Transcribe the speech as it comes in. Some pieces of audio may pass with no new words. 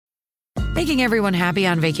Making everyone happy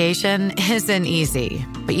on vacation isn't easy,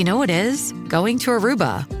 but you know what is? Going to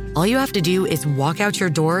Aruba. All you have to do is walk out your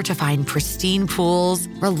door to find pristine pools,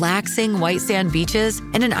 relaxing white sand beaches,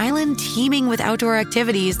 and an island teeming with outdoor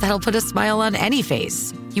activities that'll put a smile on any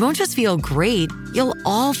face. You won't just feel great, you'll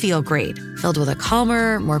all feel great, filled with a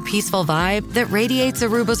calmer, more peaceful vibe that radiates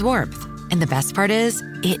Aruba's warmth. And the best part is,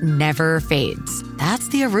 it never fades. That's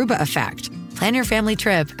the Aruba effect. Plan your family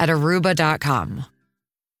trip at Aruba.com.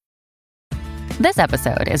 This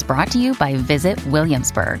episode is brought to you by Visit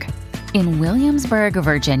Williamsburg. In Williamsburg,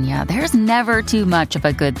 Virginia, there's never too much of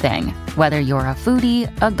a good thing. Whether you're a foodie,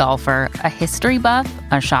 a golfer, a history buff,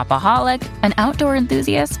 a shopaholic, an outdoor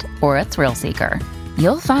enthusiast, or a thrill seeker,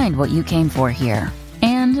 you'll find what you came for here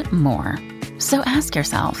and more. So ask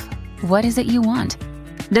yourself, what is it you want?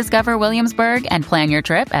 Discover Williamsburg and plan your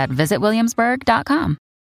trip at visitwilliamsburg.com.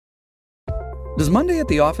 Does Monday at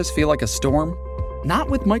the office feel like a storm? Not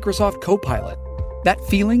with Microsoft Copilot. That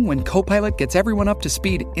feeling when Copilot gets everyone up to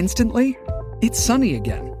speed instantly? It's sunny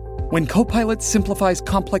again. When Copilot simplifies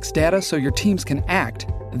complex data so your teams can act,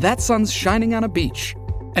 that sun's shining on a beach.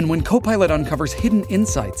 And when Copilot uncovers hidden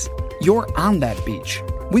insights, you're on that beach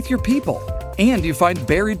with your people, and you find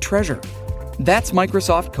buried treasure. That's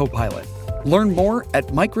Microsoft Copilot. Learn more at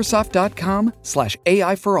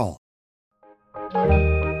Microsoft.com/AI for all.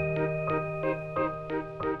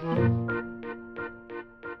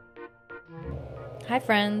 Hi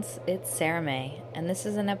friends, it's Sarah May, and this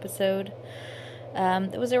is an episode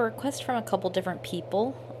that was a request from a couple different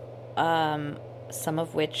people, some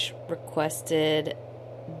of which requested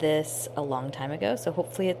this a long time ago, so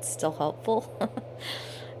hopefully it's still helpful.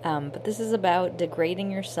 But this is about degrading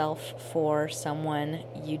yourself for someone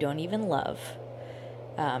you don't even love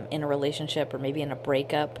in a relationship or maybe in a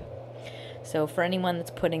breakup. So for anyone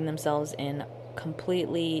that's putting themselves in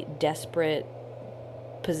completely desperate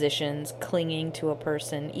positions, clinging to a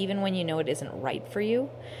person, even when you know it isn't right for you,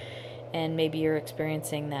 and maybe you're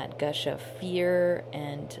experiencing that gush of fear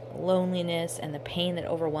and loneliness and the pain that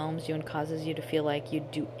overwhelms you and causes you to feel like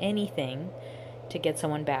you'd do anything to get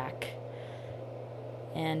someone back,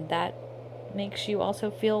 and that makes you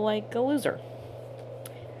also feel like a loser.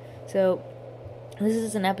 So this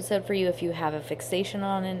is an episode for you if you have a fixation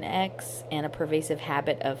on an ex and a pervasive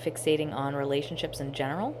habit of fixating on relationships in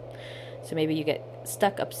general. So maybe you get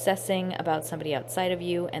stuck obsessing about somebody outside of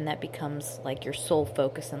you, and that becomes like your sole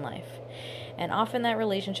focus in life. And often that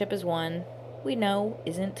relationship is one we know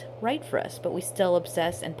isn't right for us, but we still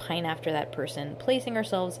obsess and pine after that person, placing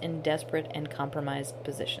ourselves in desperate and compromised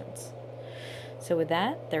positions. So with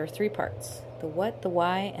that, there are 3 parts: the what, the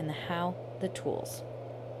why, and the how, the tools.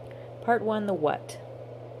 Part 1, the what.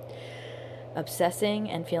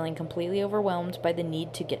 Obsessing and feeling completely overwhelmed by the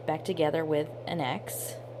need to get back together with an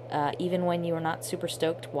ex, even when you were not super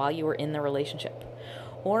stoked while you were in the relationship.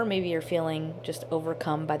 Or maybe you're feeling just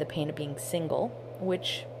overcome by the pain of being single,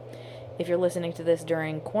 which, if you're listening to this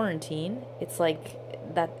during quarantine, it's like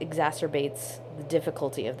that exacerbates the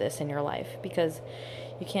difficulty of this in your life, because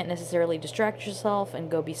you can't necessarily distract yourself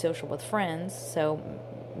and go be social with friends, so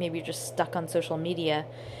maybe you're just stuck on social media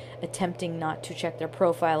attempting not to check their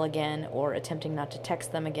profile again or attempting not to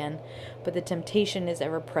text them again, but the temptation is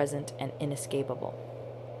ever present and inescapable.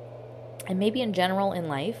 And maybe in general in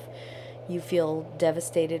life, you feel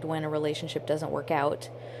devastated when a relationship doesn't work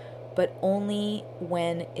out, but only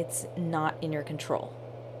when it's not in your control.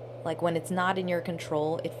 Like when it's not in your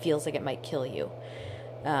control, it feels like it might kill you.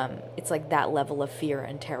 It's like that level of fear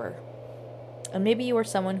and terror. And maybe you are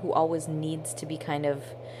someone who always needs to be kind of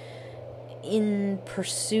in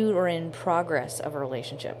pursuit or in progress of a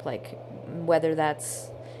relationship. Like whether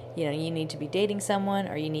that's, you need to be dating someone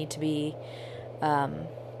or you need to be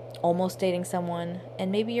almost dating someone,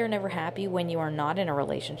 and maybe you're never happy when you are not in a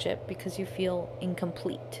relationship because you feel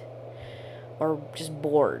incomplete or just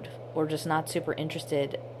bored or just not super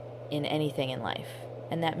interested in anything in life.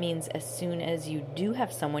 And that means as soon as you do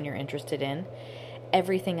have someone you're interested in,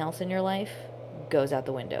 everything else in your life goes out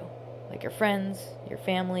the window. Like your friends, your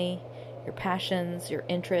family, your passions, your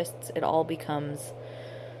interests, it all becomes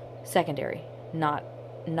secondary, not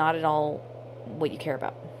at all what you care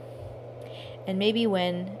about. And maybe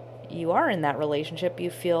when you are in that relationship, you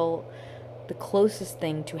feel the closest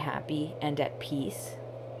thing to happy and at peace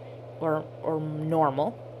or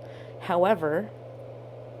normal. However,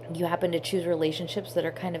 you happen to choose relationships that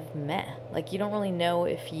are kind of meh. Like you don't really know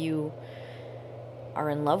if you are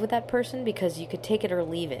in love with that person because you could take it or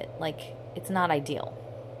leave it. Like it's not ideal.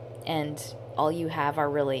 And all you have are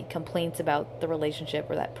really complaints about the relationship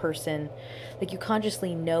or that person. Like you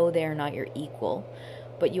consciously know they're not your equal,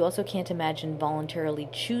 but you also can't imagine voluntarily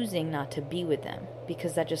choosing not to be with them,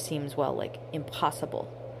 because that just seems, well, like impossible.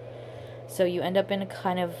 So you end up in a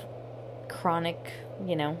kind of chronic,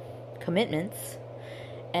 commitments,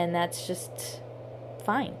 and that's just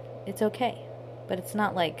fine. It's okay. But it's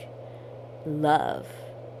not like love.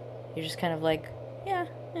 You're just kind of like, yeah,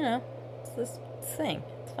 it's this thing.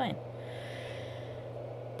 It's fine.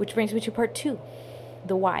 Which brings me to part 2,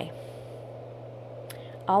 the why.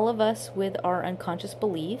 All of us with our unconscious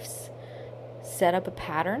beliefs set up a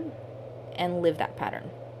pattern and live that pattern.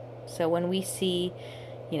 So when we see,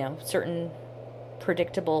 certain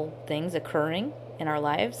predictable things occurring in our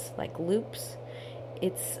lives, like loops,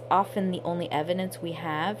 it's often the only evidence we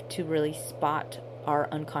have to really spot our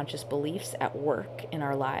unconscious beliefs at work in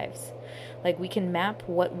our lives. Like, we can map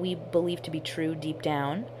what we believe to be true deep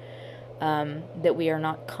down, that we are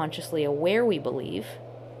not consciously aware we believe,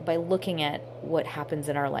 by looking at what happens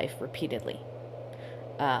in our life repeatedly.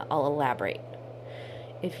 I'll elaborate.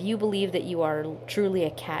 If you believe that you are truly a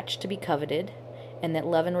catch to be coveted, and that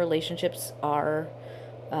love and relationships are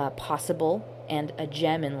possible and a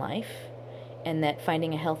gem in life, and that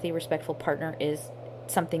finding a healthy, respectful partner is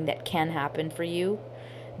something that can happen for you,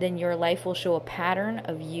 then your life will show a pattern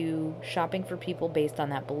of you shopping for people based on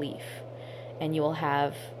that belief. And you will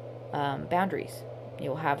have boundaries.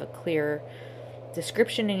 You'll have a clear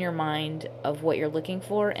description in your mind of what you're looking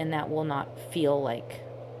for, and that will not feel like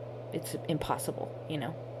it's impossible,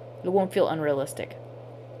 It won't feel unrealistic.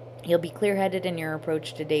 You'll be clear-headed in your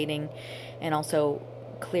approach to dating, and also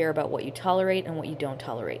clear about what you tolerate and what you don't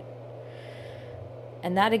tolerate.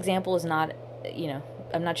 And that example is not,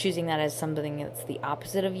 I'm not choosing that as something that's the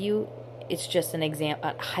opposite of you. It's just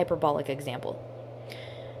a hyperbolic example.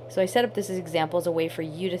 So I set up this example as a way for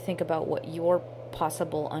you to think about what your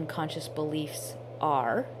possible unconscious beliefs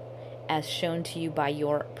are, as shown to you by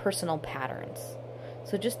your personal patterns.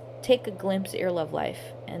 So just take a glimpse at your love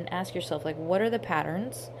life and ask yourself, what are the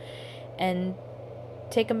patterns? And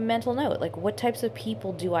take a mental note, what types of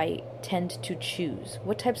people do I tend to choose?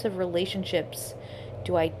 What types of relationships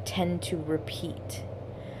do I tend to repeat?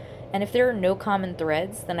 And if there are no common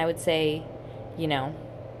threads, then I would say,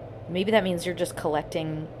 maybe that means you're just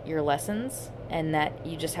collecting your lessons, and that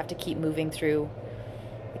you just have to keep moving through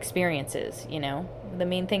experiences, The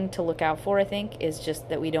main thing to look out for, I think, is just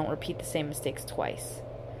that we don't repeat the same mistakes twice.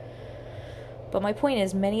 But my point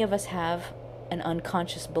is, many of us have an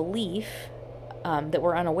unconscious belief that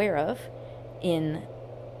we're unaware of in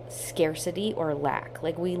scarcity or lack.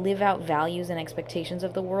 We live out values and expectations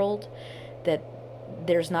of the world, that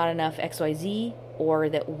there's not enough XYZ, or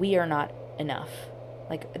that we are not enough.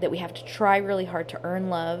 That we have to try really hard to earn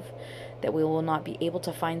love, that we will not be able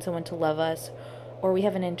to find someone to love us, or we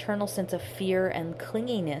have an internal sense of fear and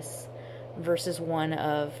clinginess versus one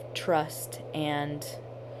of trust and,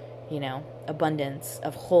 abundance,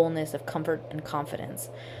 of wholeness, of comfort and confidence,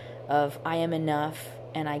 of I am enough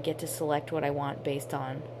and I get to select what I want based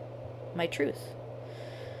on my truth.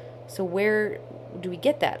 So where do we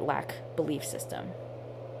get that lack belief system?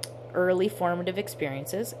 Early formative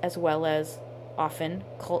experiences, as well as often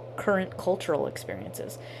current cultural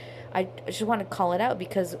experiences. I just want to call it out,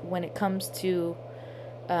 because when it comes to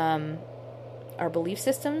our belief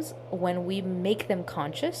systems, when we make them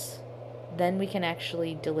conscious, then we can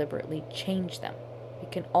actually deliberately change them. We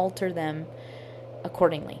can alter them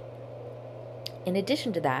accordingly. In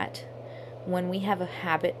addition to that, when we have a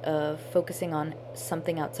habit of focusing on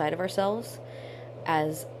something outside of ourselves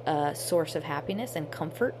as a source of happiness and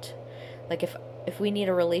comfort, if we need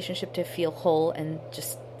a relationship to feel whole and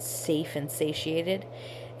just safe and satiated,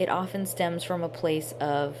 it often stems from a place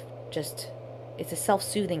of it's a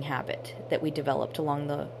self-soothing habit that we developed along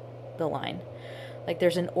the line.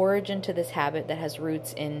 There's an origin to this habit that has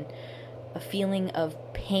roots in a feeling of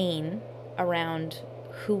pain around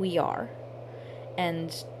who we are,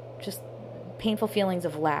 and just painful feelings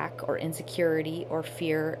of lack or insecurity or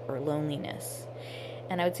fear or loneliness.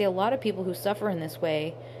 And I would say a lot of people who suffer in this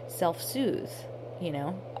way self-soothe,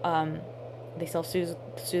 they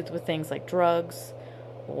self-soothe with things like drugs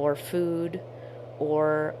or food,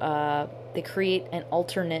 or they create an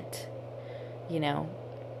alternate,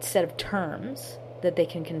 set of terms that they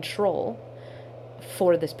can control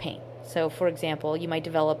for this pain. So, for example, you might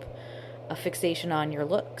develop a fixation on your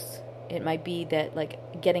looks. It might be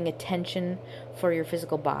that, getting attention for your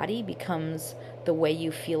physical body becomes the way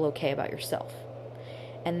you feel okay about yourself.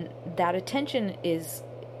 And that attention it's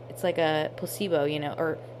like a placebo,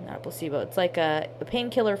 or not a placebo. It's like a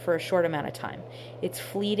painkiller for a short amount of time. It's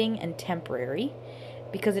fleeting and temporary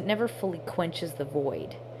because it never fully quenches the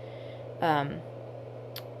void.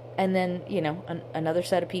 And then, another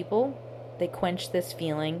set of people, they quench this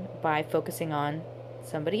feeling by focusing on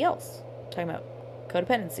somebody else. I'm talking about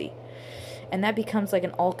codependency. And that becomes like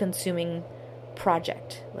an all-consuming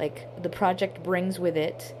project. Like the project brings with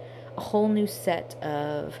it a whole new set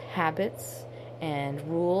of habits and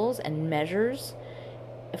rules and measures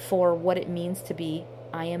for what it means to be,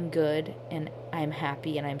 I am good and I'm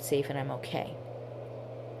happy and I'm safe and I'm okay.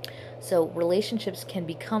 So relationships can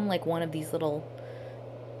become like one of these little,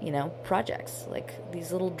 projects, like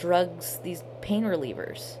these little drugs, these pain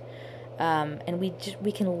relievers. And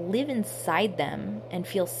we can live inside them and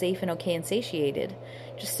feel safe and okay and satiated,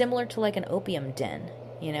 just similar to like an opium den,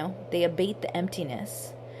 They abate the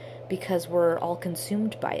emptiness because we're all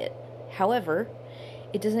consumed by it. However,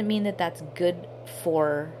 it doesn't mean that that's good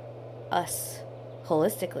for us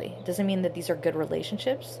holistically. It doesn't mean that these are good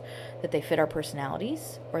relationships, that they fit our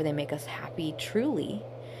personalities, or they make us happy truly.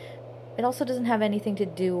 It also doesn't have anything to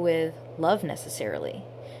do with love necessarily,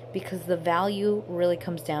 because the value really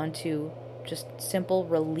comes down to just simple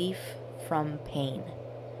relief from pain.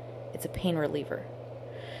 It's a pain reliever.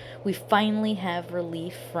 We finally have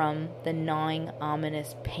relief from the gnawing,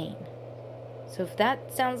 ominous pain. So if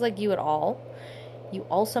that sounds like you at all, you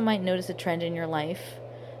also might notice a trend in your life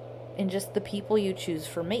in just the people you choose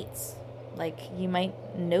for mates. Like you might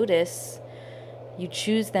notice you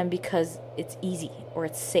choose them because it's easy or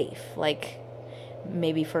it's safe. Like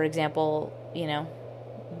maybe, for example,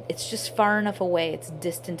 it's just far enough away, it's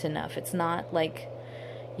distant enough. It's not like,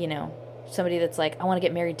 somebody that's like, I want to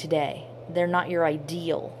get married today. They're not your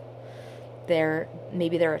ideal.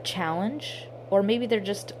 Maybe they're a challenge, or maybe they're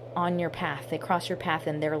just on your path. They cross your path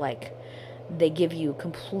and they give you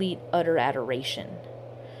complete, utter adoration.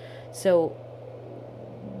 So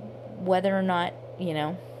whether or not,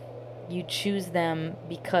 you choose them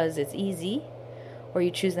because it's easy, or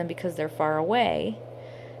you choose them because they're far away,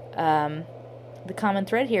 the common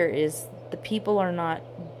thread here is the people are not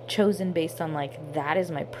chosen based on like, that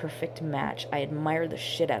is my perfect match. I admire the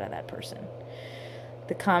shit out of that person.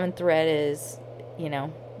 The common thread is,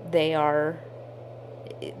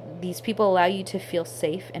 these people allow you to feel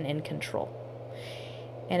safe and in control.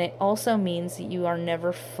 And it also means that you are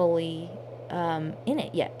never fully in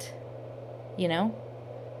it yet,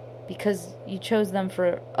 because you chose them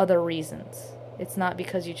for other reasons. It's not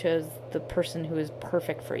because you chose the person who is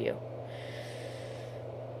perfect for you.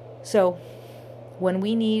 So when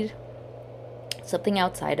we need something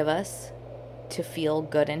outside of us to feel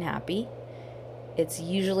good and happy, it's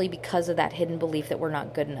usually because of that hidden belief that we're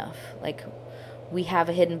not good enough. Like we have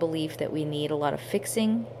a hidden belief that we need a lot of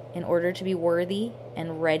fixing in order to be worthy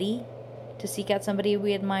and ready to seek out somebody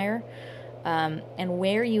we admire. And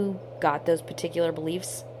where you got those particular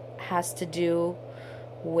beliefs has to do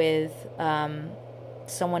with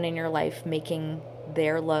someone in your life making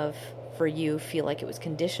their love for you feel like it was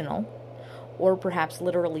conditional, or perhaps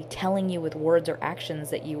literally telling you with words or actions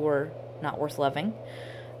that you were not worth loving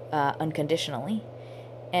unconditionally.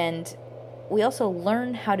 And we also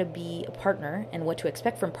learn how to be a partner and what to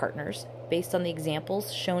expect from partners based on the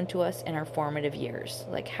examples shown to us in our formative years.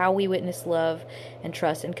 Like how we witness love and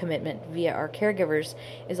trust and commitment via our caregivers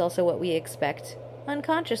is also what we expect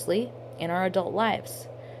unconsciously in our adult lives.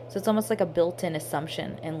 So it's almost like a built-in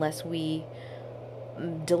assumption unless we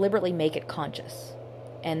deliberately make it conscious,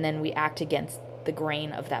 and then we act against the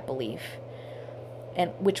grain of that belief.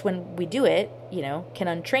 And which, when we do it, can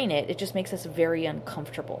untrain it. It just makes us very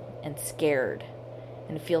uncomfortable and scared,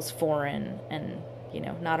 and it feels foreign and,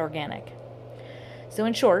 not organic. So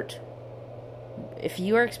in short, if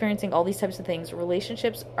you are experiencing all these types of things,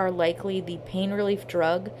 relationships are likely the pain relief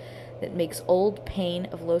drug that makes old pain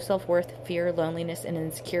of low self-worth, fear, loneliness, and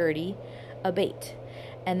insecurity abate.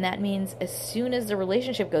 And that means as soon as the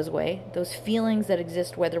relationship goes away, those feelings that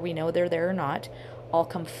exist, whether we know they're there or not, all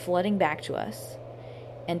come flooding back to us.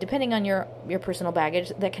 And depending on your personal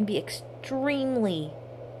baggage, that can be extremely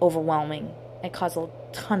overwhelming and cause a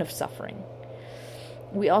ton of suffering.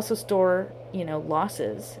 We also store,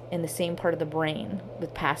 losses in the same part of the brain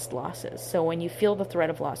with past losses. So when you feel the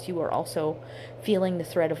threat of loss, you are also feeling the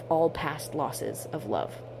threat of all past losses of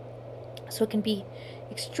love. So it can be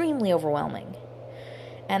extremely overwhelming.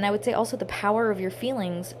 And I would say also the power of your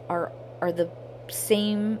feelings are the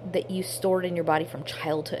same that you stored in your body from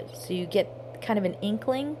childhood. So you get kind of an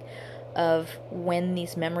inkling of when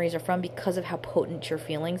these memories are from because of how potent your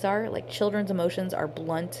feelings are. Like children's emotions are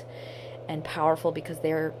blunt and powerful because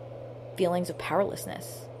they're feelings of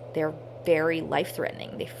powerlessness. They're very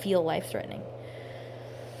life-threatening. They feel life-threatening.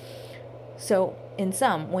 So in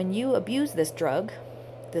sum, when you abuse this drug,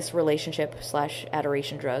 this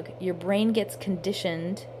relationship/adoration drug, your brain gets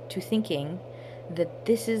conditioned to thinking that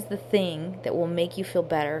this is the thing that will make you feel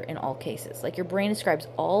better in all cases. Like your brain ascribes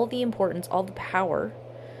all the importance, all the power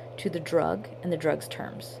to the drug and the drug's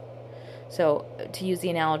terms. So to use the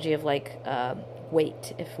analogy of like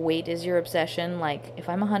weight, if weight is your obsession, like if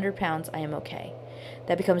I'm 100 pounds, I am okay.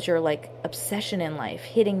 That becomes your like obsession in life,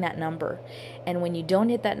 hitting that number. And when you don't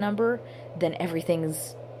hit that number, then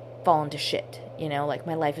everything's fallen to shit, like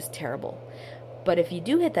my life is terrible. But if you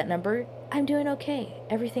do hit that number, I'm doing okay.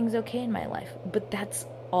 Everything's okay in my life. But that's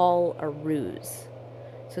all a ruse.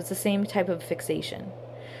 So it's the same type of fixation.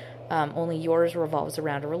 Only yours revolves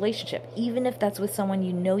around a relationship. Even if that's with someone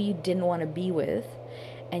you didn't want to be with,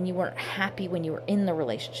 and you weren't happy when you were in the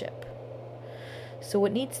relationship. So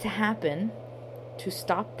what needs to happen to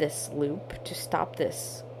stop this loop, to stop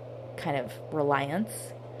this kind of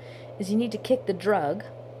reliance, is you need to kick the drug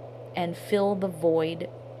and fill the void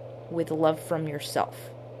with love from yourself.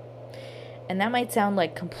 And that might sound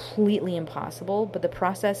like completely impossible, but the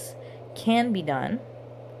process can be done.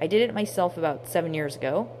 I did it myself about 7 years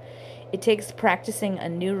ago. It takes practicing a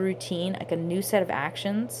new routine, like a new set of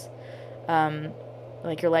actions.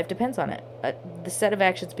 Like your life depends on it. The set of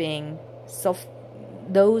actions being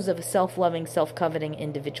those of a self-loving, self-coveting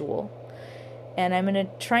individual. And I'm going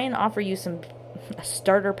to try and offer you a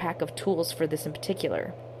starter pack of tools for this in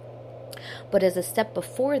particular. But as a step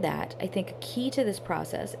before that, I think a key to this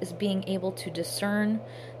process is being able to discern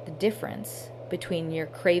the difference between your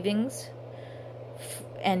cravings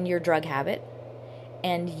and your drug habit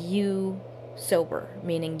and you sober,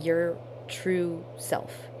 meaning your true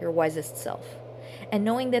self, your wisest self. And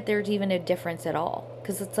knowing that there's even a difference at all.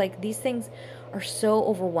 Because it's like these things are so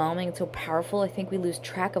overwhelming and so powerful, I think we lose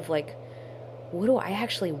track of like, what do I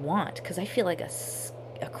actually want? Because I feel like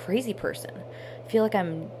a crazy person. I feel like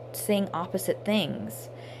I'm saying opposite things,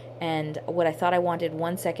 and what I thought I wanted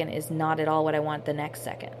 1 second is not at all what I want the next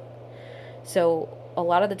second. So a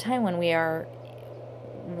lot of the time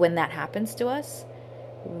when that happens to us,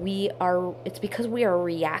 it's because we are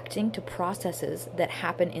reacting to processes that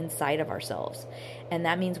happen inside of ourselves, and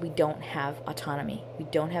that means we don't have autonomy. We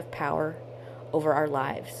don't have power over our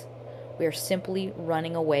lives. We are simply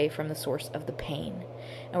running away from the source of the pain,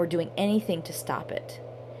 and we're doing anything to stop it.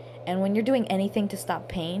 And when you're doing anything to stop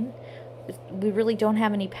pain, we really don't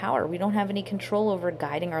have any power. We don't have any control over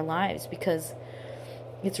guiding our lives, because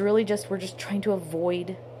it's really we're just trying to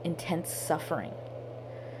avoid intense suffering.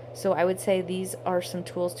 So I would say these are some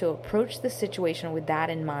tools to approach the situation with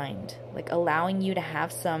that in mind, like allowing you to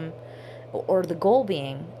have or the goal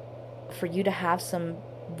being for you to have some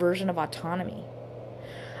version of autonomy.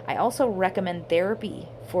 I also recommend therapy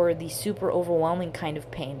for the super overwhelming kind of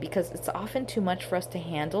pain, because it's often too much for us to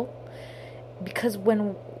handle. Because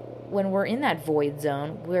when we're in that void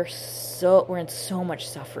zone, we're in so much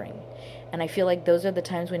suffering. And I feel like those are the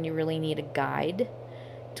times when you really need a guide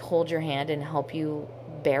to hold your hand and help you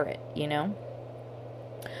bear it,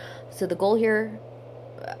 So the goal here,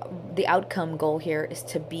 the outcome goal here, is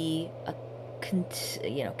to be a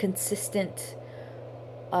consistent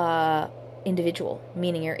individual,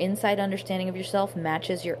 meaning your inside understanding of yourself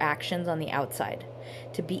matches your actions on the outside.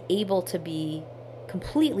 To be able to be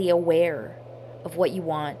completely aware of what you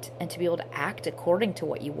want and to be able to act according to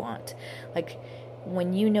what you want. Like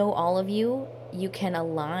when you know all of you, you can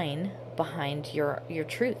align behind your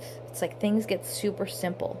truth. It's like things get super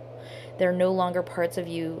simple. There are no longer parts of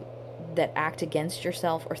you that act against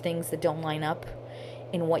yourself or things that don't line up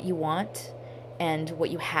in what you want and what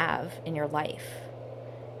you have in your life.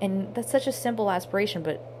 And that's such a simple aspiration,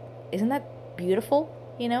 but isn't that beautiful,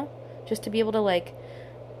 Just to be able to like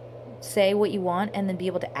say what you want and then be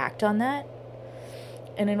able to act on that.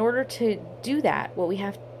 And in order to do that, we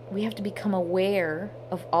have to become aware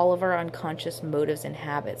of all of our unconscious motives and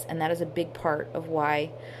habits. And that is a big part of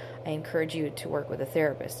why I encourage you to work with a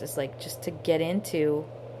therapist. It's like just to get into,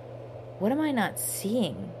 what am I not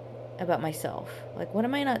seeing about myself? Like, what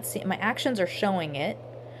am I not seeing? My actions are showing it,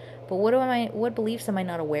 but what beliefs am I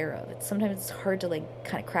not aware of? Sometimes it's hard to like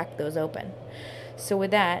kind of crack those open. So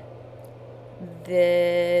with that,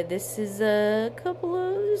 this is a couple of,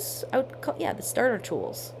 the starter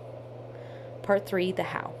tools. Part 3, the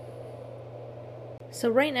how. So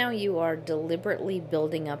right now you are deliberately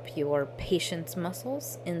building up your patience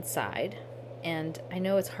muscles inside. And I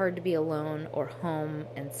know it's hard to be alone or home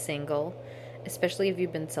and single, especially if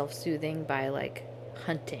you've been self-soothing by like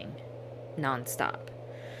hunting nonstop.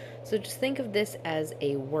 So just think of this as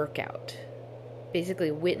a workout.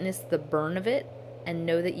 Basically witness the burn of it and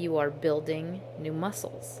know that you are building new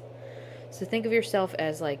muscles. So think of yourself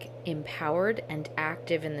as like empowered and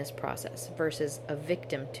active in this process versus a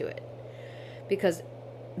victim to it. Because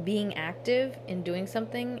being active in doing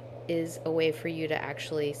something is a way for you to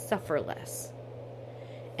actually suffer less.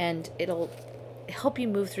 And it'll help you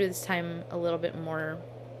move through this time a little bit more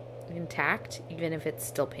intact, even if it's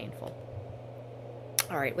still painful.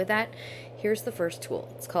 All right, with that, here's the first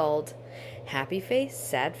tool. It's called happy face,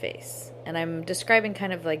 sad face. And I'm describing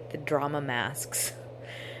kind of like the drama masks,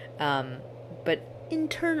 but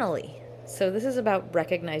internally. So this is about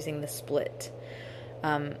recognizing the split.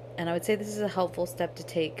 And I would say this is a helpful step to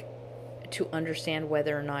take to understand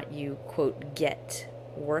whether or not you, quote, get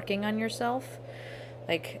working on yourself.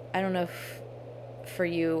 Like, I don't know if for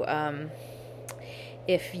you,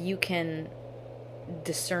 if you can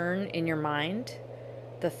discern in your mind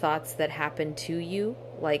the thoughts that happen to you,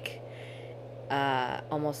 like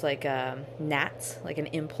almost like gnats, like an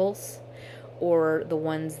impulse, or the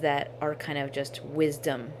ones that are kind of just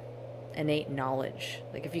wisdom, innate knowledge.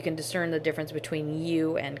 Like if you can discern the difference between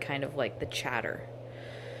you and kind of like the chatter.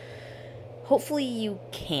 Hopefully you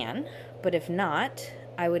can, but if not,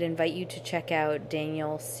 I would invite you to check out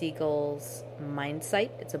Daniel Siegel's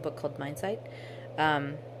Mindsight. It's a book called Mindsight.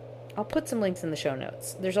 I'll put some links in the show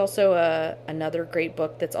notes. There's also another great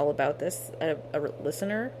book that's all about this, a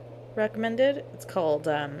listener recommended. It's called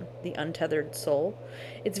The Untethered Soul.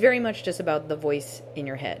 It's very much just about the voice in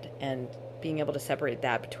your head and being able to separate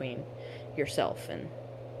that between yourself. And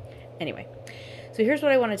anyway, so here's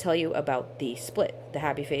what I want to tell you about the split, the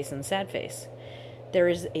happy face and the sad face. There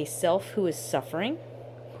is a self who is suffering,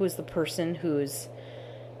 who is the person who's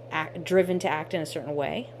driven to act in a certain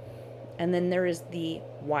way. And then there is the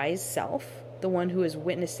wise self, the one who is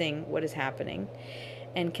witnessing what is happening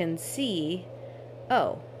and can see,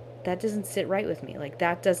 oh, that doesn't sit right with me. Like,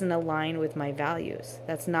 that doesn't align with my values.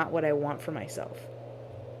 That's not what I want for myself.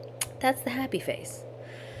 That's the happy face.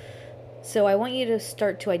 So I want you to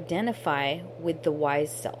start to identify with the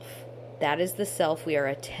wise self. That is the self we are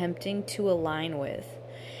attempting to align with.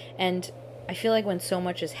 And I feel like when so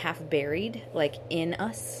much is half buried, like in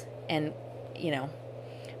us, and, you know,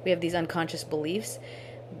 we have these unconscious beliefs,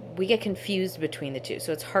 we get confused between the two.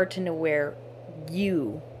 So it's hard to know where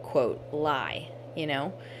you, quote, lie, you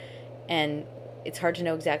know? And it's hard to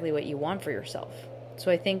know exactly what you want for yourself.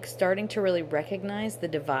 So I think starting to really recognize the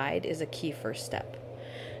divide is a key first step.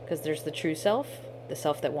 Because there's the true self, the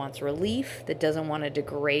self that wants relief, that doesn't want to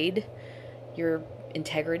degrade your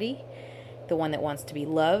integrity, the one that wants to be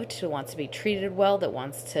loved, that wants to be treated well, that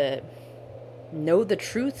wants to know the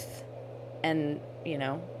truth and, you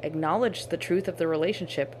know, acknowledge the truth of the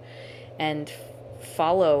relationship and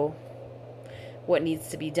follow what needs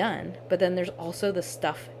to be done. But then there's also the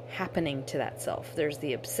stuff happening to that self. There's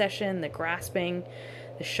the obsession, the grasping,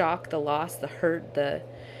 the shock, the loss, the hurt, the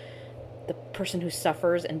person who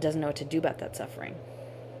suffers and doesn't know what to do about that suffering.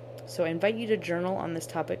 So I invite you to journal on this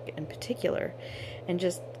topic in particular and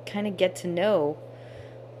just kind of get to know,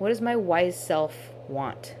 what does my wise self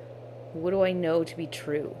want? What do I know to be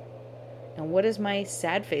true? And what does my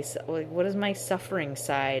sad face, like, what does my suffering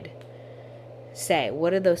side say?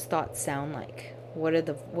 What do those thoughts sound like? What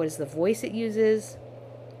is the voice it uses?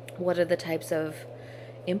 What are the types of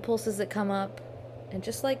impulses that come up? And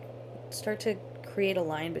just like start to create a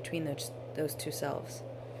line between those two selves.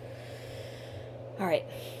 All right,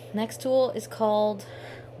 next tool is called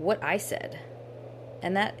What I Said.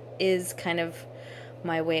 And that is kind of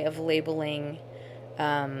my way of labeling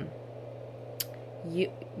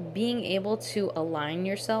you being able to align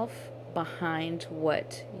yourself behind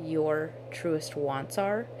what your truest wants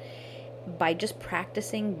are by just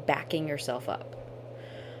practicing backing yourself up.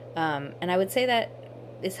 And I would say that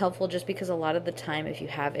is helpful just because a lot of the time, if you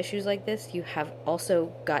have issues like this, you have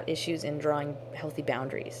also got issues in drawing healthy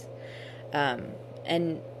boundaries.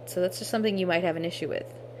 And so that's just something you might have an issue with.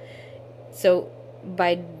 So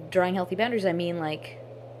by drawing healthy boundaries, I mean like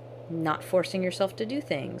not forcing yourself to do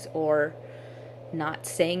things or not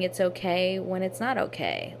saying it's okay when it's not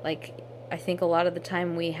okay. Like, I think a lot of the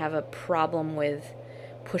time we have a problem with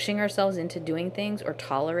pushing ourselves into doing things or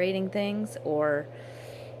tolerating things or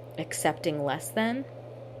accepting less than.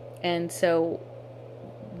 And so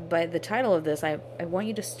by the title of this, I want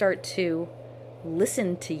you to start to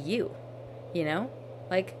listen to you, you know?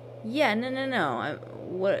 Like, yeah, no.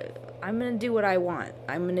 I'm going to do what I want.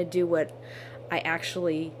 I'm going to do what I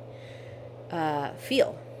actually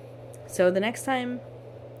feel. So the next time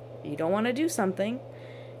you don't want to do something,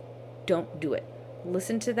 don't do it.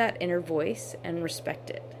 Listen to that inner voice and respect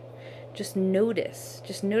it. Just notice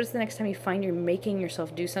the next time you find you're making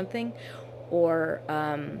yourself do something or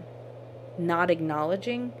not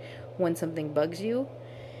acknowledging when something bugs you,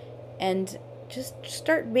 and just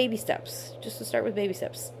start baby steps. Just to start with baby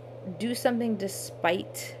steps. Do something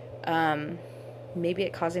despite maybe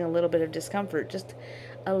it causing a little bit of discomfort. Just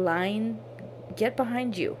get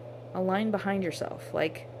behind you, align behind yourself,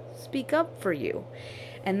 like speak up for you.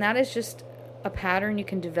 And that is just a pattern you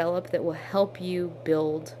can develop that will help you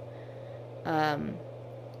build a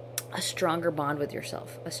stronger bond with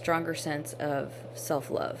yourself, a stronger sense of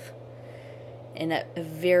self-love in a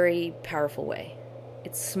very powerful way.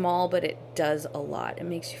 It's small, but it does a lot. It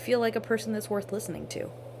makes you feel like a person that's worth listening to.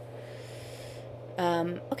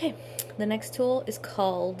 Okay, the next tool is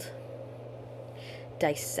called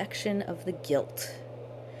dissection of the guilt.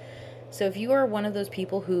 So if you are one of those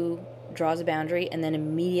people who draws a boundary and then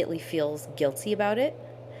immediately feels guilty about it,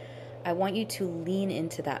 I want you to lean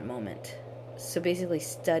into that moment. So basically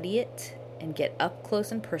study it and get up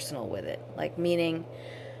close and personal with it. Like, meaning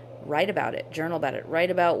write about it, journal about it,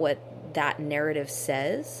 write about what that narrative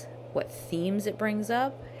says, what themes it brings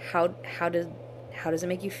up, how does it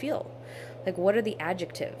make you feel? Like, what are the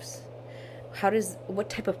adjectives? What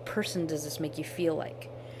type of person does this make you feel like?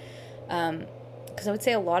 Because I would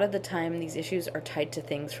say a lot of the time these issues are tied to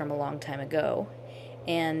things from a long time ago.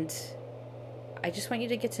 And I just want you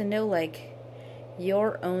to get to know, like,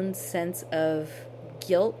 your own sense of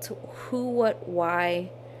guilt. Who, what,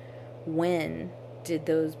 why, when did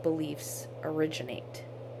those beliefs originate?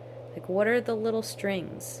 Like, what are the little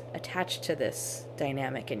strings attached to this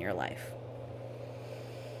dynamic in your life?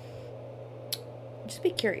 Just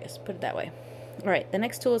be curious, put it that way. All right, the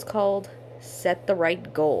next tool is called Set the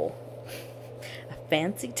Right Goal. A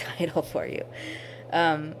fancy title for you.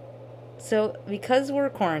 So because we're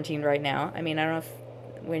quarantined right now, I mean, I don't know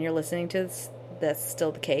if when you're listening to this, that's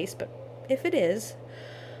still the case, but if it is,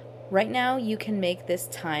 right now you can make this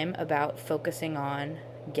time about focusing on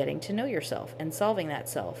getting to know yourself and solving that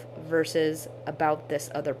self versus about this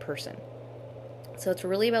other person. So it's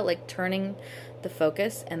really about, like, turning the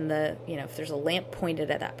focus and if there's a lamp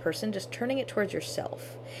pointed at that person, just turning it towards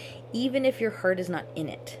yourself, even if your heart is not in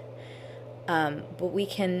it. But we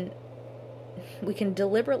can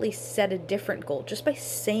deliberately set a different goal just by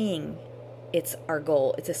saying it's our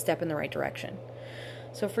goal. It's a step in the right direction.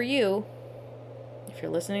 So for you, if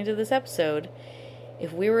you're listening to this episode,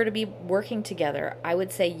 if we were to be working together, I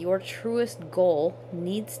would say your truest goal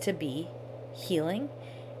needs to be healing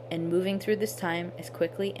and moving through this time as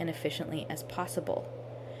quickly and efficiently as possible.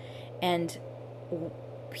 And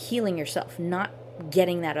healing yourself, not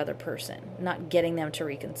getting that other person, not getting them to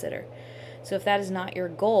reconsider. So if that is not your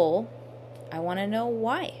goal, I want to know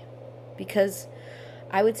why. Because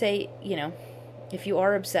I would say, if you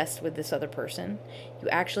are obsessed with this other person, you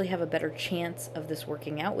actually have a better chance of this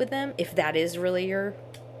working out with them, if that is really your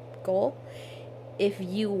goal, if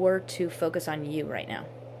you were to focus on you right now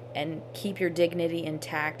and keep your dignity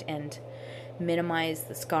intact and minimize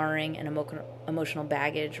the scarring and emotional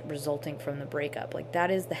baggage resulting from the breakup. Like,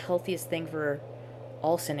 that is the healthiest thing for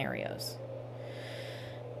all scenarios.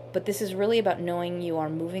 But this is really about knowing you are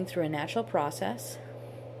moving through a natural process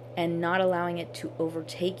and not allowing it to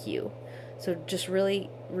overtake you. So just really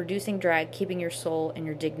reducing drag, keeping your soul and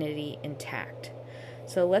your dignity intact.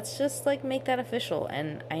 So let's just, like, make that official.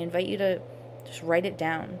 And I invite you to just write it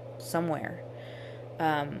down somewhere.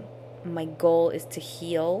 My goal is to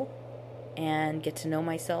heal and get to know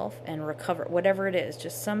myself and recover, whatever it is,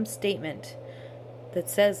 just some statement that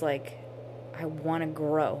says, like, I want to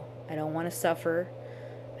grow. I don't want to suffer.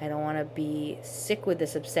 I don't want to be sick with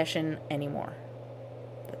this obsession anymore.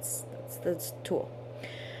 That's the tool.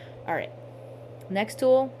 All right. Next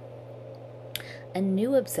tool, a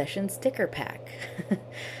new obsession sticker pack.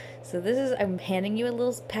 So I'm handing you a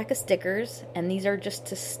little pack of stickers, and these are just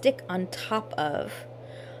to stick on top of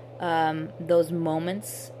those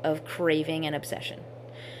moments of craving and obsession.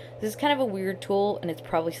 This is kind of a weird tool, and it's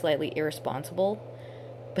probably slightly irresponsible,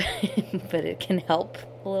 but it can help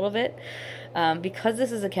a little bit. Because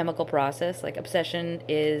this is a chemical process, like obsession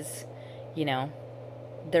is, the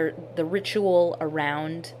ritual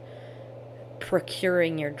around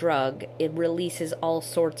procuring your drug, it releases all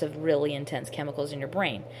sorts of really intense chemicals in your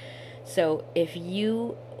brain. So if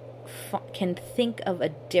you can think of a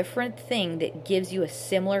different thing that gives you a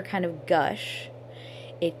similar kind of gush,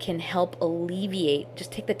 it can help alleviate,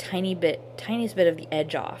 just take the tiniest bit of the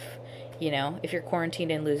edge off, if you're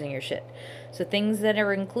quarantined and losing your shit. So things that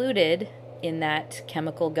are included in that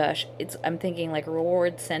chemical gush, I'm thinking like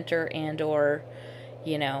reward center and or,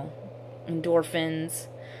 endorphins.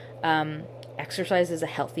 Exercise is a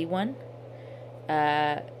healthy one.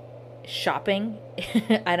 Shopping,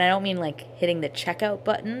 and I don't mean like hitting the checkout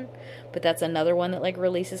button, but that's another one that like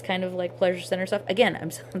releases kind of like pleasure center stuff.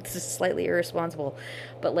 Again, this is slightly irresponsible,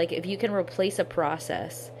 but like if you can replace a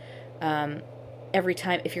process every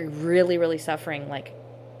time, if you're really, really suffering, like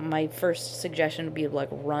my first suggestion would be like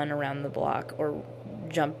run around the block or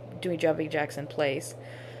doing jumping jacks in place.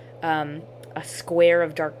 A square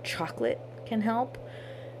of dark chocolate can help.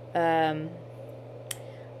 I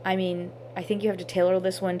mean, I think you have to tailor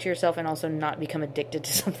this one to yourself and also not become addicted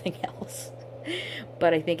to something else.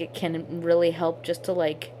 But I think it can really help just to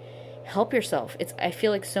like help yourself. I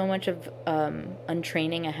feel like so much of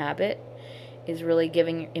untraining a habit is really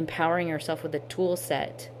empowering yourself with a tool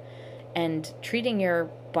set and treating your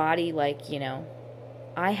body like, you know,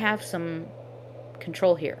 I have some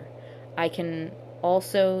control here. I can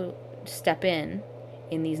also step in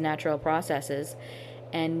these natural processes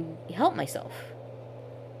and help myself.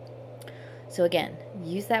 So again,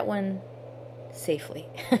 use that one safely.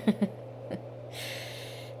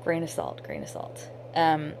 Grain of salt.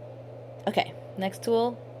 Okay, next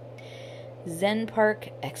tool, Zen Park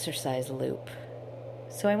exercise loop.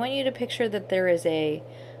 So I want you to picture that there is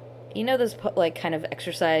those like kind of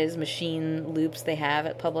exercise machine loops they have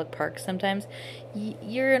at public parks sometimes?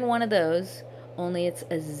 You're in one of those, only it's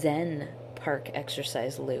a Zen Park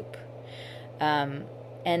exercise loop.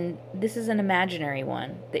 And this is an imaginary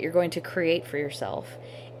one that you're going to create for yourself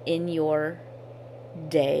in your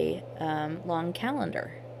day long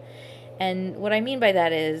calendar. And what I mean by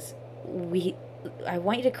that is I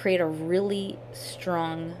want you to create a really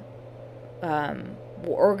strong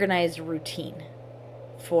organized routine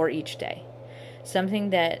for each day.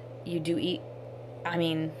 Something that you do eat,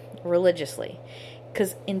 religiously.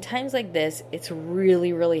 Because in times like this, it's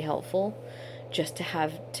really, really helpful just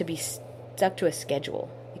to be stuck to a schedule.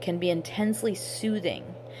 It can be intensely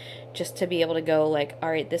soothing just to be able to go like, all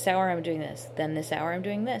right, this hour I'm doing this, then this hour I'm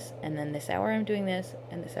doing this, and then this hour I'm doing this,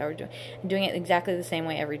 and this hour I'm doing it exactly the same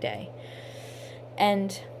way every day.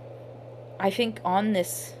 And I think on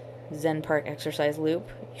this Zen Park exercise loop,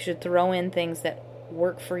 you should throw in things that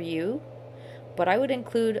work for you, but I would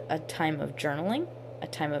include a time of journaling, a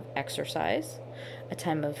time of exercise, a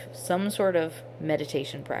time of some sort of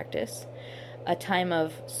meditation practice, a time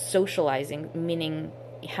of socializing, meaning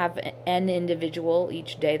have an individual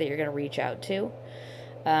each day that you're going to reach out to,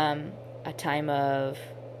 a time of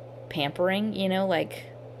pampering, like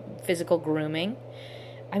physical grooming.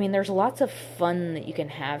 There's lots of fun that you can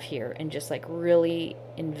have here and just like really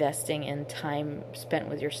investing in time spent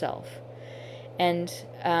with yourself. And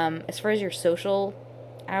as far as your social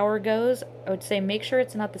hour goes, I would say make sure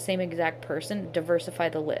it's not the same exact person. Diversify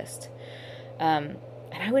the list. And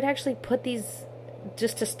I would actually put these,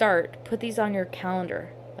 just to start, put these on your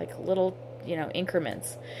calendar, like little,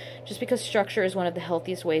 increments. Just because structure is one of the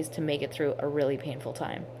healthiest ways to make it through a really painful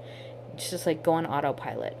time. It's just like go on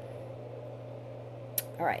autopilot.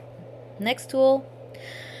 All right. Next tool,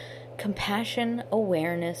 compassion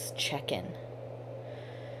awareness check-in.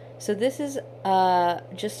 So this is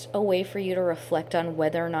just a way for you to reflect on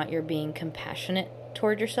whether or not you're being compassionate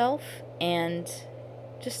toward yourself. And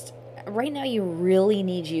just right now, you really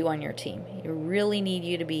need you on your team. You really need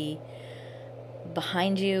you to be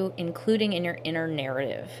behind you, including in your inner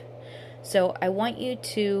narrative. So I want you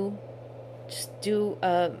to just do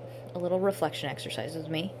a little reflection exercise with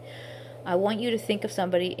me. I want you to think of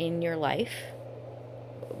somebody in your life,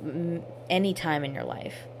 any time in your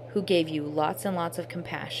life, who gave you lots and lots of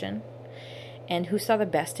compassion and who saw the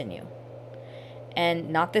best in you. And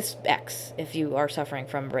not this ex, if you are suffering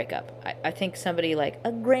from a breakup. I think somebody like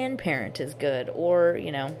a grandparent is good, or,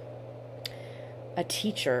 a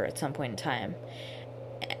teacher at some point in time.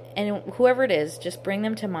 And whoever it is, just bring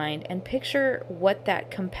them to mind and picture what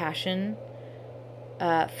that compassion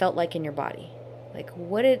felt like in your body. Like,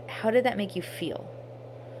 how did that make you feel?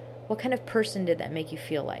 What kind of person did that make you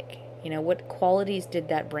feel like? What qualities did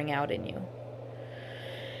that bring out in you?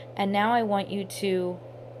 And now I want you to,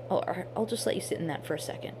 I'll just let you sit in that for a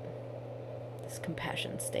second. This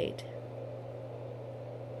compassion state.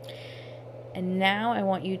 And now I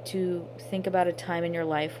want you to think about a time in your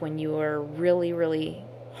life when you were really, really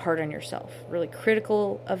hard on yourself, really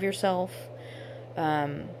critical of yourself.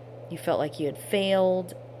 You felt like you had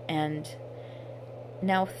failed. And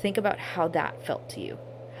now think about how that felt to you,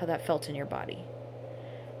 how that felt in your body.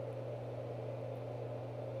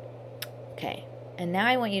 Okay, and now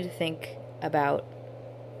I want you to think about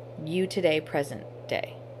you today, present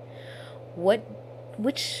day.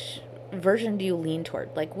 Which version do you lean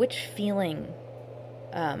toward? Like, which feeling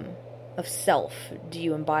of self do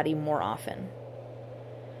you embody more often?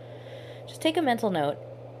 Just take a mental note,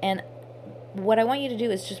 and what I want you to do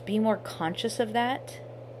is just be more conscious of that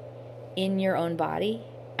in your own body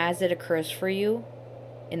as it occurs for you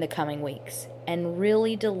in the coming weeks, and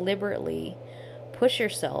really deliberately push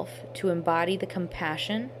yourself to embody the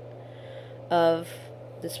compassion of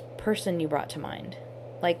this person you brought to mind.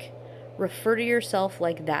 Like, refer to yourself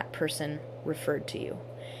like that person referred to you.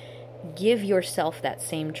 give yourself that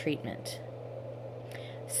same treatment.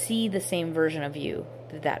 See the same version of you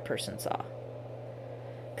that that person saw.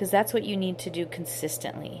 Because that's what you need to do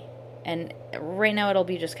consistently. And right now it'll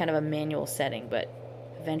be just kind of a manual setting, but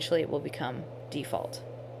eventually it will become default.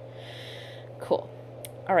 Cool.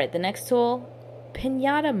 All right, the next tool,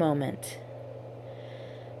 piñata moment.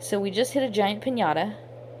 So we just hit a giant piñata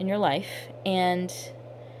in your life, and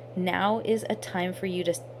now is a time for you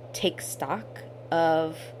to take stock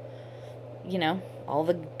of, all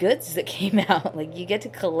the goods that came out. Like, you get to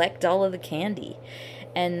collect all of the candy,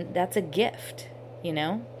 and that's a gift,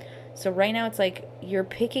 So right now it's like you're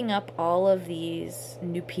picking up all of these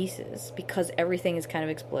new pieces because everything is kind of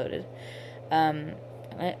exploded. And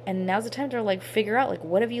now's the time to figure out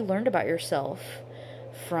what have you learned about yourself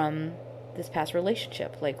from this past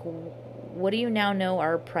relationship? What do you now know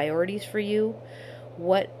are priorities for you?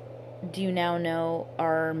 What do you now know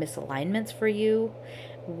are misalignments for you?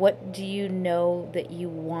 What do you know that you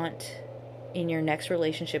want in your next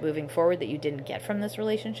relationship moving forward that you didn't get from this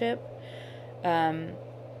relationship?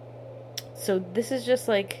 So this is just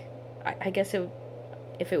I guess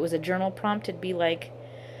if it was a journal prompt, it'd be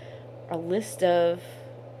a list of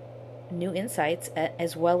new insights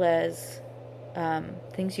as well as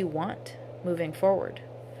things you want moving forward.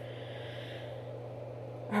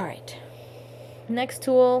 All right. Next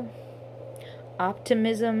tool,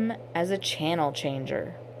 optimism as a channel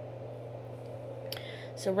changer.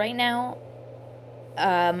 So right now,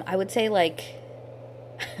 I would say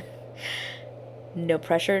no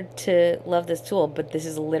pressure to love this tool, but this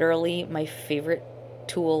is literally my favorite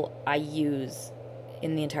tool I use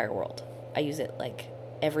in the entire world. I use it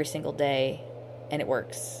every single day, and it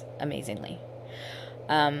works amazingly.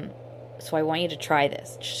 So I want you to try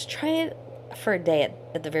this. Just try it for a day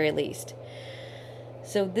at the very least.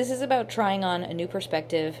 So this is about trying on a new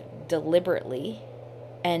perspective deliberately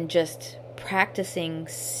and just practicing.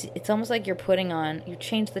 It's almost like you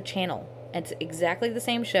change the channel. It's exactly the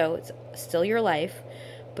same show. It's still your life,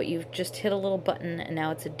 but you've just hit a little button and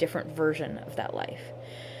now it's a different version of that life.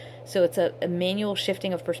 So it's a manual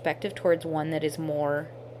shifting of perspective towards one that is more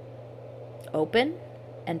open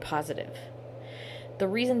and positive. The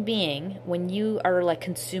reason being, when you are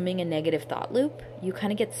consuming a negative thought loop, you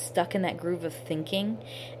kind of get stuck in that groove of thinking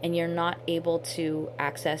and you're not able to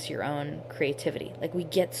access your own creativity. We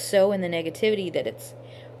get so in the negativity that it's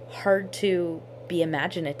hard to be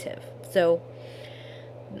imaginative. So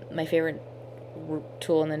my favorite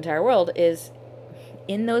tool in the entire world is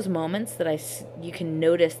in those moments that you can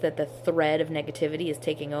notice that the thread of negativity is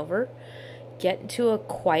taking over, get into a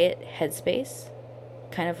quiet headspace,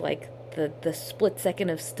 kind of the split second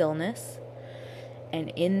of stillness, and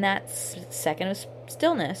in that second of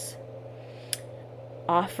stillness,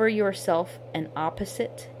 offer yourself an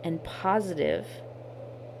opposite and positive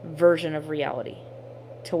version of reality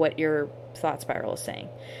to what your thought spiral is saying.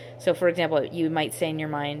 So for example, you might say in your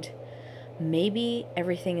mind, maybe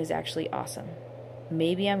everything is actually awesome.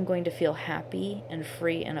 Maybe I'm going to feel happy and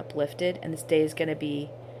free and uplifted, and this day is going to be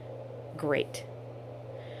great.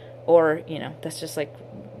 Or, that's just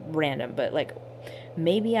random, but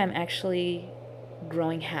maybe I'm actually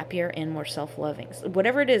growing happier and more self-loving.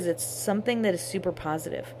 Whatever it is, it's something that is super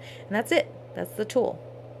positive. And that's it. That's the tool.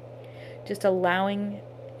 Just allowing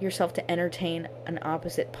yourself to entertain an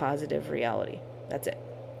opposite positive reality. That's it.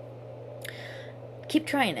 Keep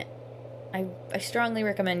trying it. I strongly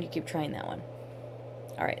recommend you keep trying that one.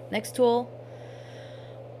 All right, next tool.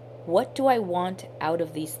 What do I want out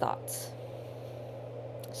of these thoughts?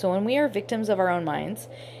 So when we are victims of our own minds,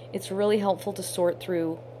 it's really helpful to sort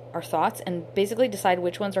through our thoughts and basically decide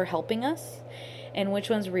which ones are helping us and which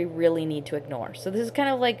ones we really need to ignore. So this is kind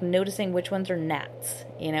of noticing which ones are gnats,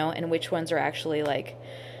 and which ones are actually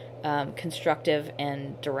constructive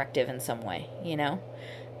and directive in some way,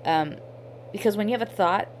 because when you have a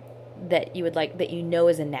thought that you would that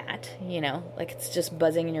is a gnat, it's just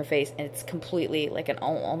buzzing in your face and it's completely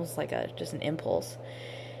almost just an impulse.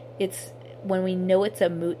 It's when we know it's a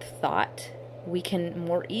moot thought, we can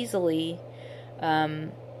more easily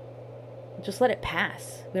just let it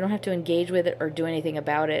pass. We don't have to engage with it or do anything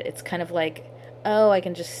about it. It's kind of I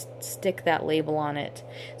can just stick that label on it.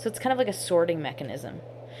 So it's kind of a sorting mechanism.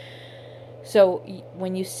 So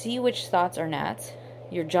when you see which thoughts are gnats,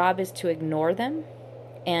 your job is to ignore them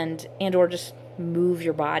and or just move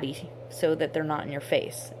your body so that they're not in your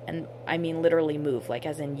face. And I mean literally move,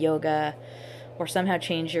 as in yoga, or somehow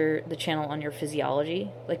change the channel on your physiology,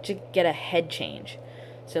 to get a head change.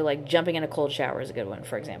 So jumping in a cold shower is a good one,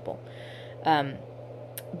 for example.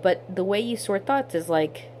 But the way you sort thoughts is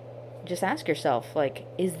just ask yourself,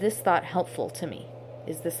 is this thought helpful to me?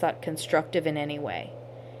 Is this thought constructive in any way?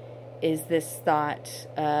 is this thought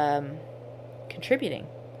contributing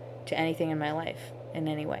to anything in my life in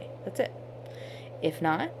any way? That's it. If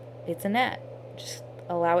not, it's a gnat. Just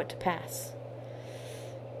allow it to pass.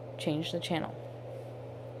 Change the channel.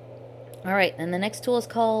 All right, and the next tool is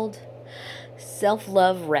called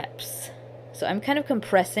self-love reps. So I'm kind of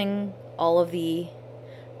compressing all of the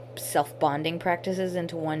self-bonding practices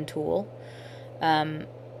into one tool. I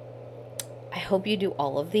hope you do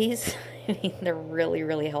all of these. I mean, they're really,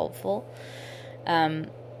 really helpful.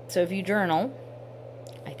 So if you journal,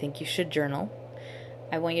 I think you should journal.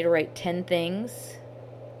 I want you to write 10 things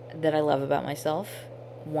that I love about myself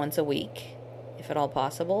once a week, if at all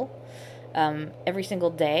possible. Every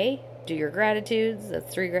single day, do your gratitudes.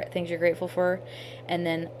 That's 3 things you're grateful for. And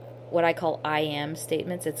then what I call I am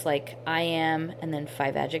statements. It's like I am and then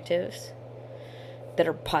 5 adjectives that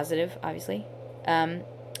are positive, obviously. I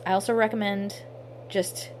also recommend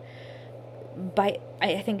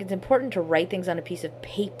I think it's important to write things on a piece of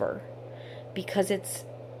paper because it's,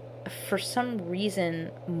 for some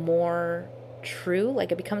reason, more true.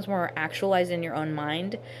 Like, it becomes more actualized in your own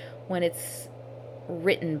mind when it's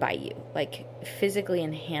written by you, like physically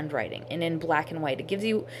in handwriting and in black and white. It gives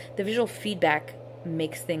you the visual feedback,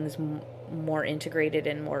 makes things more integrated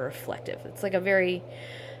and more reflective. It's like a very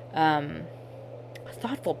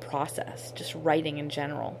thoughtful process, just writing in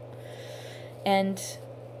general. And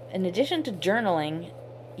in addition to journaling,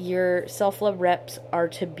 your self-love reps are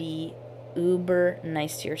to be uber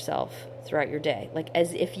nice to yourself throughout your day, like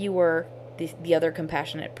as if you were the other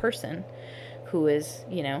compassionate person who is,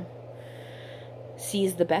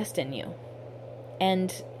 sees the best in you.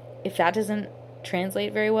 And if that doesn't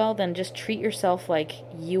translate very well, then just treat yourself like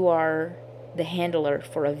you are the handler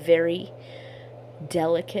for a very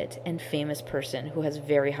delicate and famous person who has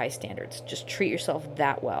very high standards. Just treat yourself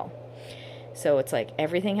that well. So it's like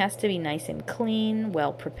everything has to be nice and clean,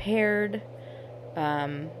 well prepared.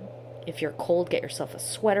 If you're cold, get yourself a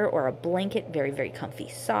sweater or a blanket, very, very comfy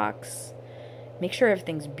socks. Make sure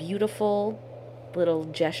everything's beautiful. Little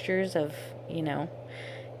gestures of,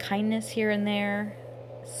 kindness here and there.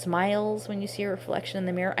 Smiles when you see a reflection in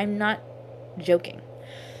the mirror. I'm not joking.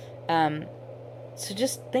 So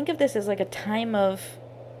just think of this as like a time of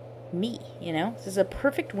me, This is a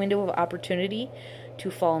perfect window of opportunity to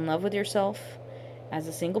fall in love with yourself as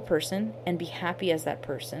a single person and be happy as that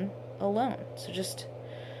person alone. So just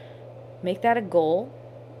make that a goal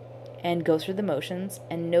and go through the motions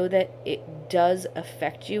and know that it does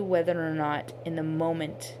affect you whether or not in the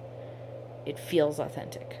moment it feels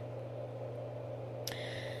authentic.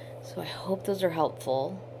 So I hope those are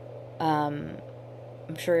helpful. I'm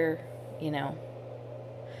sure,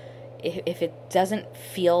 if it doesn't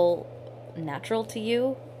feel natural to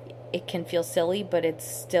you, it can feel silly, but it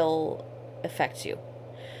still affects you.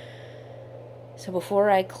 So before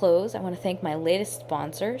I close, I want to thank my latest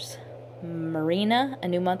sponsors. Marina, a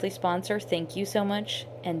new monthly sponsor, thank you so much.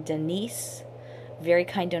 And Denise, very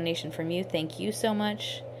kind donation from you, thank you so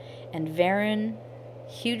much. And Varen,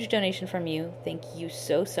 huge donation from you, thank you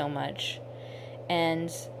so, so much. And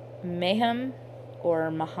Maham, or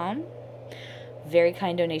Maham, very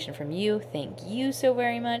kind donation from you, thank you so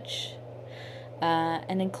very much.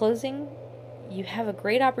 And in closing, you have a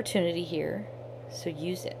great opportunity here, so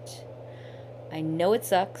use it. I know it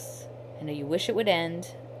sucks, I know you wish it would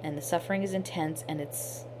end, and the suffering is intense, and it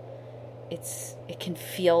can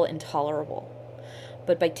feel intolerable.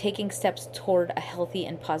 But by taking steps toward a healthy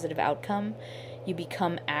and positive outcome, you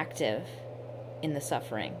become active in the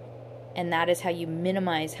suffering. And that is how you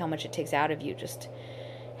minimize how much it takes out of you, just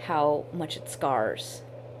how much it scars.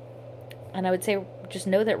 And I would say, just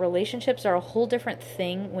know that relationships are a whole different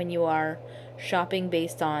thing when you are shopping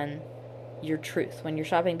based on your truth, when you're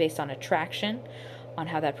shopping based on attraction, on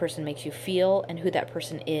how that person makes you feel and who that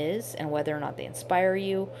person is and whether or not they inspire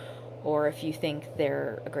you or if you think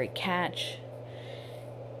they're a great catch.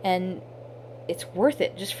 And it's worth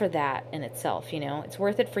it just for that in itself, It's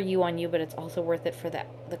worth it for you on you, but it's also worth it for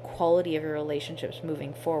the quality of your relationships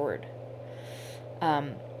moving forward.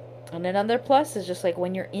 And another plus is just like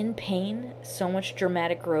when you're in pain, so much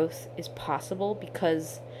dramatic growth is possible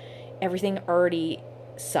because everything already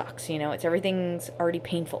sucks, everything's already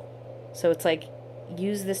painful. So it's like,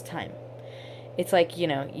 use this time. It's like,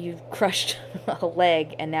 you've crushed a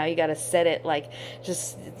leg and now you got to set it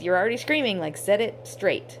you're already screaming, set it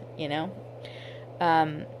straight, and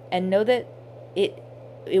know that it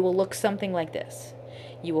will look something like this.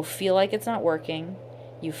 You will feel like it's not working.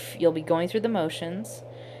 You'll be going through the motions.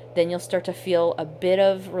 Then you'll start to feel a bit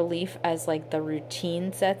of relief as the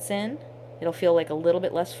routine sets in. It'll feel like a little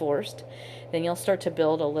bit less forced. Then you'll start to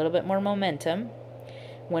build a little bit more momentum.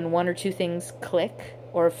 when one or two things click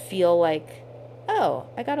or feel like, oh,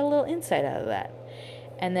 I got a little insight out of that.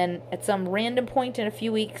 And then at some random point in a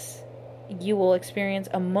few weeks, you will experience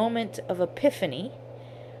a moment of epiphany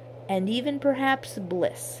and even perhaps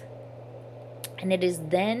bliss. And it is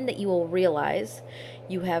then that you will realize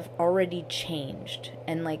you have already changed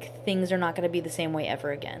and like things are not going to be the same way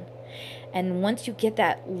ever again. And once you get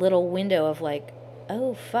that little window of like,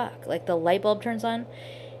 oh fuck, like the light bulb turns on,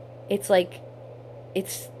 it's like,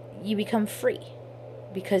 you become free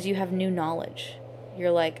because you have new knowledge.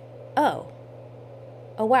 You're like, oh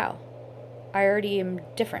wow, I already am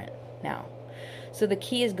different now. So the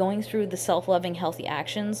key is going through the self-loving, healthy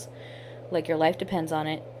actions like your life depends on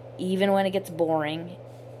it, even when it gets boring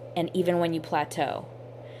and even when you plateau.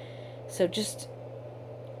 So just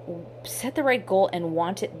set the right goal and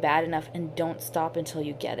want it bad enough and don't stop until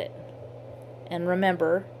you get it. And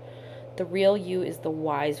remember, the real you is the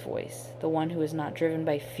wise voice, the one who is not driven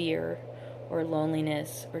by fear or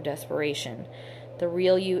loneliness or desperation. The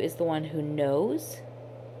real you is the one who knows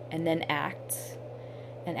and then acts,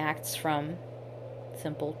 and acts from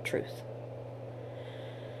simple truth.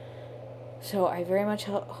 So I very much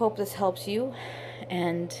hope this helps you,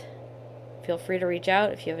 and feel free to reach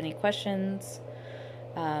out if you have any questions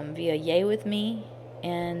via Yay With Me,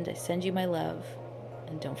 and I send you my love,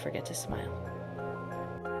 and don't forget to smile.